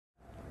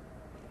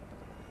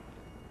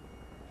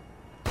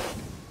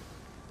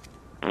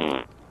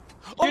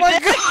Oh my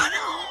god!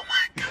 Oh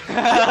my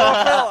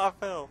god! I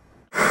fell.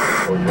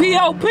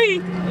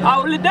 P.O.P.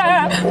 all the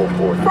time.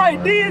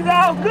 Right, these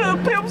all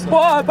good pimp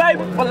squad,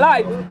 baby, for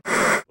life.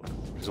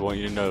 Just want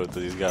you to know that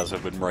these guys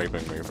have been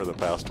raping me for the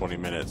past 20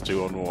 minutes,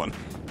 2-on-1.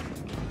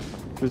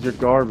 Because you're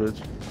garbage.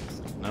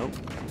 Nope.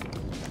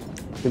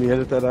 Can you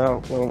edit that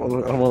out? I don't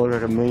want to look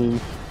like a meme.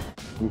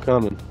 I'm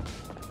coming.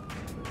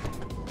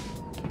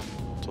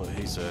 That's what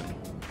he said.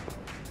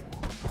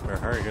 Better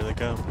hurry, here they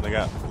come. They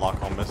got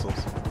lock-on missiles.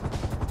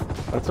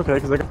 That's okay,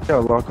 because they got a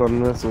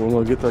lock-on missile and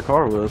we'll get their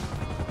car with.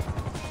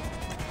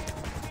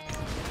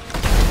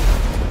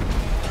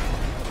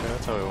 Yeah,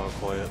 that's how we want to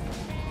play it.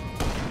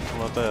 How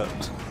about that?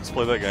 Let's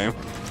play that game.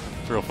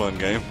 It's a real fun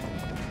game.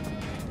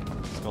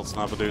 It's called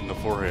Snipe a Dude in the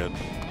Forehead.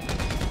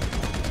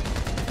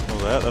 What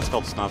was that? That's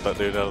called Snipe that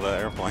dude out of that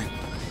airplane.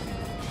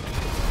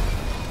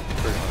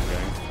 Pretty fun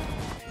game.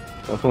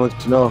 I just want to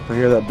let you know, if I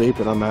hear that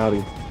beeping, I'm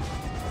outie.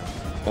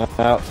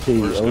 Out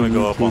T. We're just gonna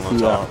go up on the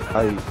top.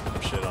 Hey.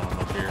 Shit on them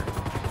up here.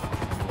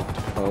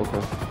 Oh,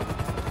 okay.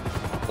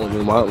 Well,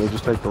 then why don't we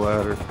just take the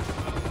ladder?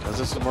 Because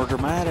this is more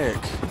dramatic.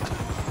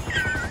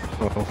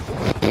 Oh.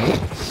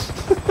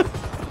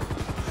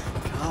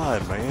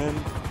 God, man.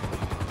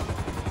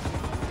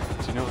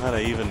 Do you know how to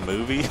even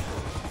movie?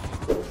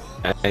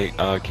 Hey,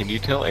 can you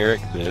tell Eric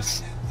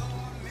this?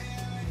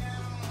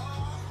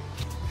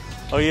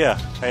 Oh yeah.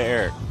 Hey,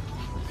 Eric.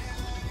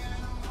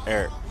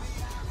 Eric.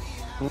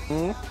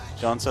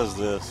 John says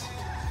this.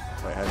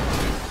 Wait, how do you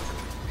do?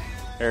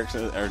 Eric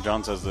says, or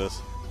John says this.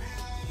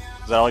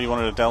 Is that all you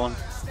wanted to tell him?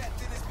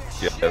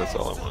 Yeah, that's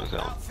all I want to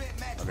tell him.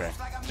 Okay.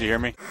 Did you hear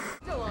me?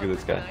 Look at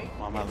this guy.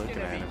 Why am I looking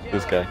at him?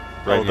 This guy.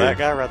 Right Oh, here. that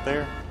guy right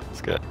there? This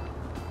guy.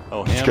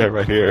 Oh, This him? guy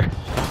right here.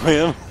 Oh,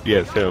 him?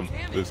 Yes, him.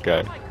 This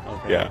guy.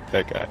 Okay. Yeah,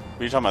 that guy.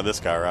 You're talking about this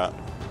guy, right?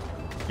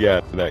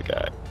 Yeah, that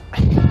guy.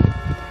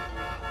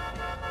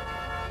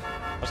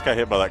 I just got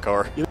hit by that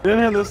car. You didn't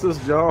have this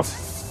job.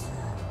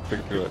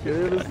 Look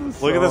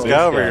at this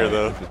guy over here,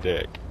 though. The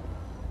dick.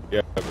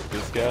 Yeah, but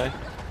this guy.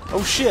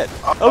 Oh shit!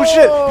 Oh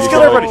shit! He's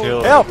killed everybody!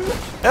 Help!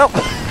 Help!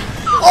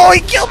 Oh,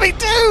 he killed me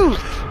too!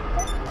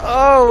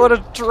 Oh, what a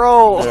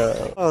troll!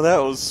 Yeah. Oh, that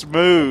was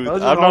smooth.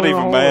 I'm I'm not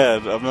even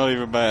mad. I'm not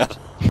even mad.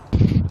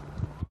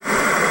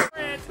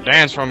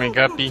 Dance for me,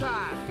 Guppy.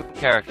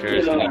 Character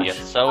is going to get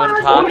so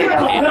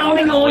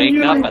intoxicated he'll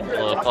wake up at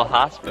the local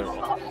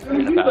hospital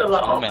in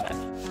about 2 minutes.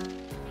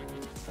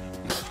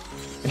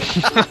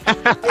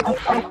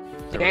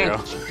 There we go.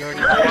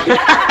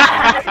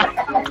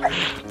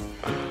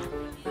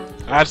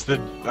 That's the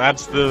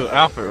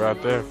outfit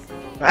right there.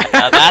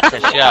 Now that's a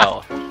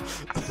show.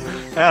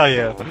 Hell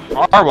yeah.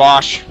 Car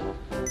wash.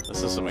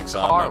 This is some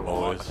excitement,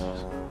 boys.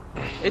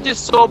 It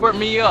just sobered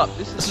me up.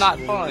 This is not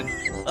fun.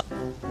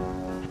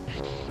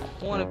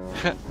 I wanna...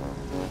 Man,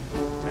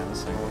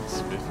 this thing looks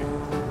spiffy.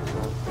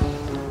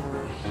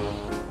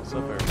 What's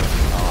up, everybody?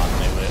 Oh, I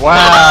knew it.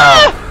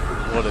 Wow.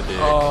 What a dick.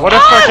 What a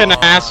fucking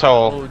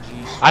asshole. Oh,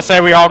 jeez. I say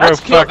we all go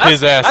fuck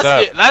his ass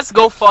up. Let's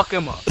go fuck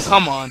him up.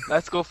 Come on,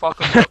 let's go fuck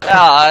him up.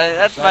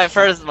 That's my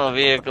personal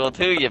vehicle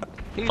too, you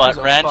He's butt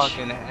a wrench.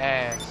 fucking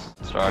ass.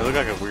 You look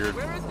like a weird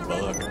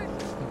bug.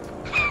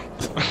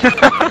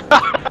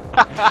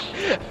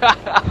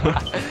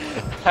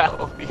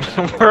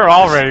 We're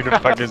all ready to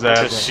fuck his It's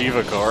a ass.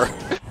 Shiva car.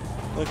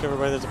 Look,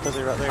 everybody, there's a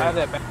pussy right I have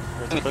there. that back.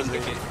 There's a pussy.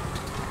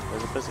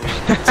 There's a pussy.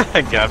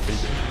 Guppy.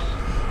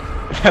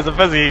 That's a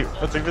fuzzy.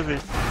 That's a fuzzy.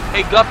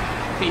 Hey,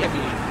 Guppy,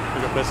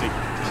 Look at pussy.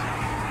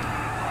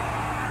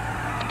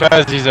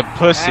 Because he's a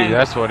pussy, And-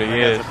 that's what he That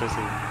is. guy's a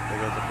pussy. That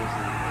guy's a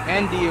pussy.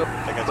 and deal.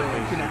 That guy's a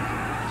pussy.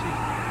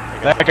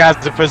 That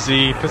guy's a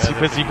pussy. Pussy,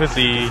 pussy,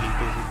 pussy.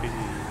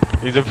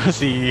 He's a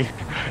pussy.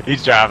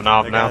 He's driving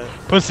off That now. guy-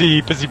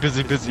 Pussy, pussy,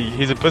 pussy, pussy.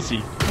 He's a pussy.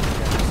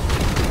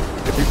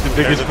 He's the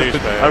biggest There's a pussy.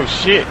 douchebag. Oh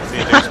shit. Is he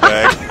a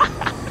douchebag?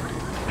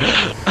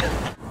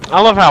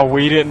 I love how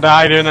we didn't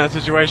die during that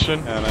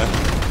situation. I know.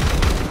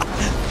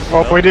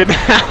 Well, we did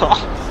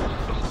now.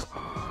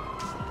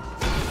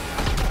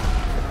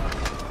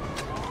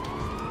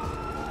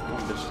 Come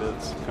on, bitch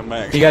tits. Come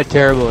back. You got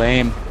terrible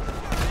aim.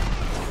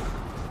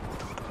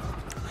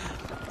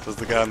 This is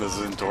the guy in the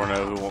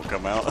Zentorno who won't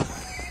come out.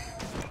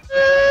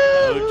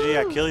 Oh gee,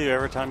 I kill you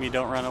every time you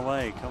don't run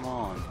away. Come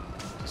on.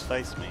 Just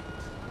face me.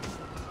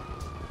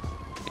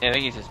 Yeah, I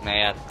think he's just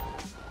mad.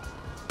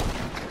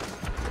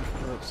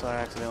 Oops, I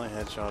accidentally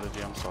headshotted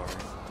you. I'm sorry.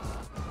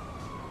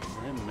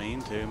 I didn't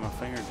mean to. My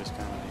finger just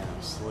kind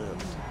of,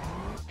 slipped.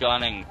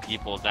 Gunning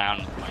people down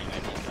with my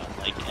mini gun.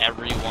 Like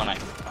everyone I...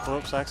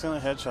 Whoops, I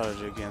accidentally headshotted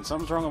you again.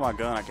 Something's wrong with my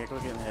gun. I can't go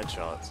getting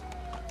headshots.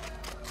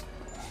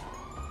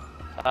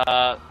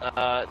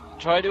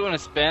 Try doing a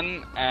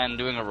spin and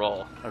doing a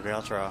roll. Okay,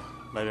 I'll try.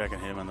 Maybe I can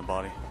hit him in the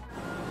body.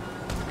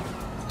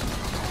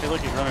 Hey,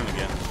 look, he's running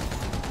again.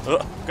 Oh,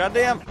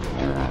 goddamn!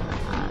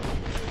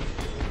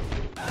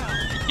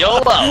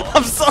 YOLO!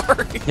 I'm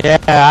sorry! Yeah,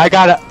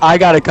 I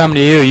gotta come to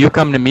you. You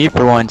come to me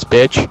for once,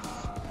 bitch.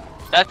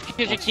 That's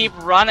because you keep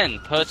running,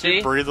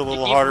 pussy. Breathe a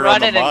little you keep harder on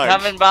the running and mic.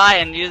 coming by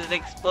and using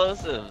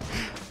explosives.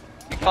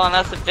 You're calling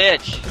us a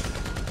bitch.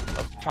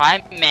 A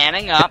Try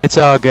manning up It's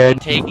all good.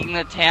 and taking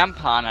the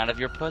tampon out of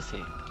your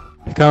pussy.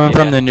 Coming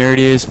from the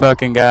nerdiest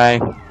fucking guy.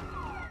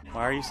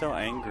 Why are you so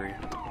angry?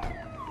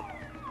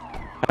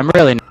 I'm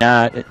really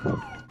not.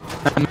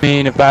 I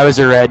mean, if I was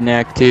a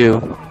redneck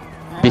too,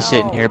 I'd be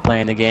sitting here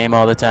playing the game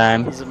all the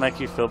time. Does it make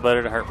you feel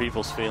better to hurt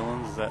people's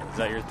feelings? Is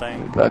that your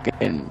thing?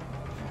 Fucking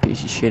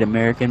piece of shit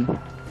American.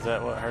 Is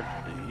that what hurt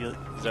you?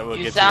 Is that what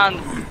You gets sound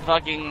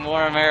fucking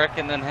more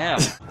American than him.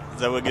 Is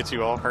that what gets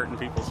you all hurting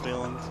people's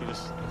feelings? You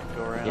just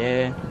go around.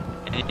 Yeah.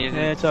 And using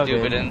it's all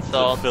stupid good. Does it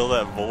insults. fill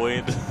that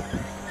void?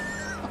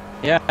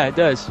 Yeah, it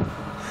does.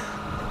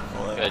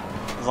 Well, Good.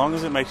 as long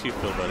as it makes you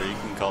feel better, you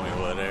can call me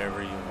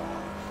whatever you want.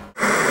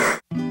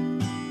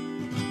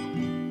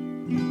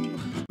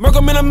 Murk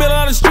 'em in the middle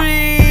of the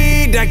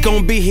street, that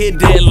gon' be his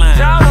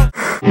deadline.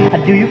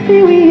 Do you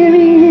feel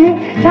weary?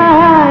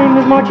 Time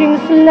is marching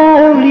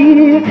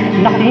slowly.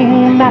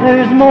 Nothing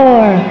matters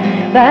more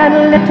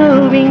than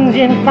little wings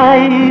in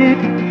flight.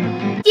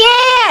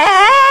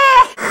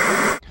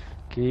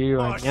 Aquí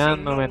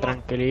bañándome,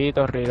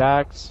 tranquilito,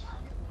 relax.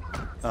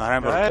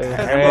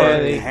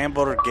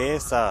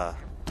 Hamburguesa.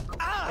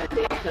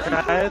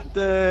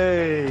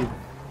 Cállate.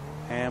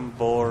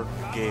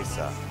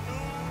 Hamburguesa.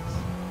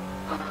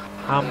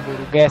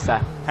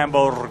 Hamburguesa.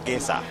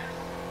 Hamburguesa.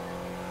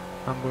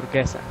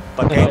 Hamburguesa.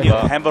 Pequeño.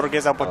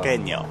 Hamburguesa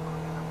pequeño.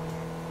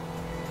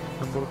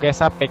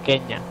 Hamburguesa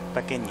pequeña.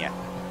 Pequeña.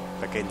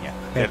 Pequeña.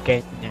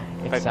 Pequeña,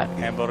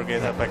 exacto.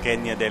 Hamburguesa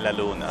pequeña de la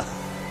luna.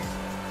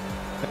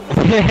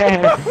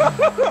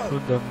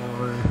 Puta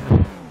amor.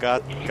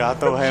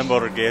 Gato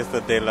hamburguesa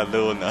de la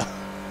luna.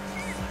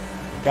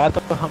 Gato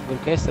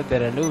hamburguesa de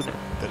la luna.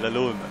 De la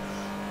luna.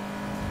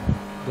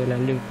 De la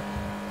luna.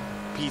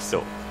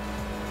 Piso.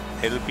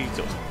 El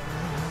piso.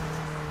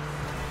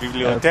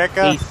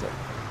 Biblioteca. Piso.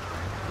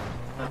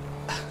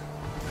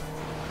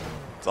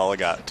 That's all I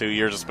got. 2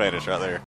 years of Spanish right there.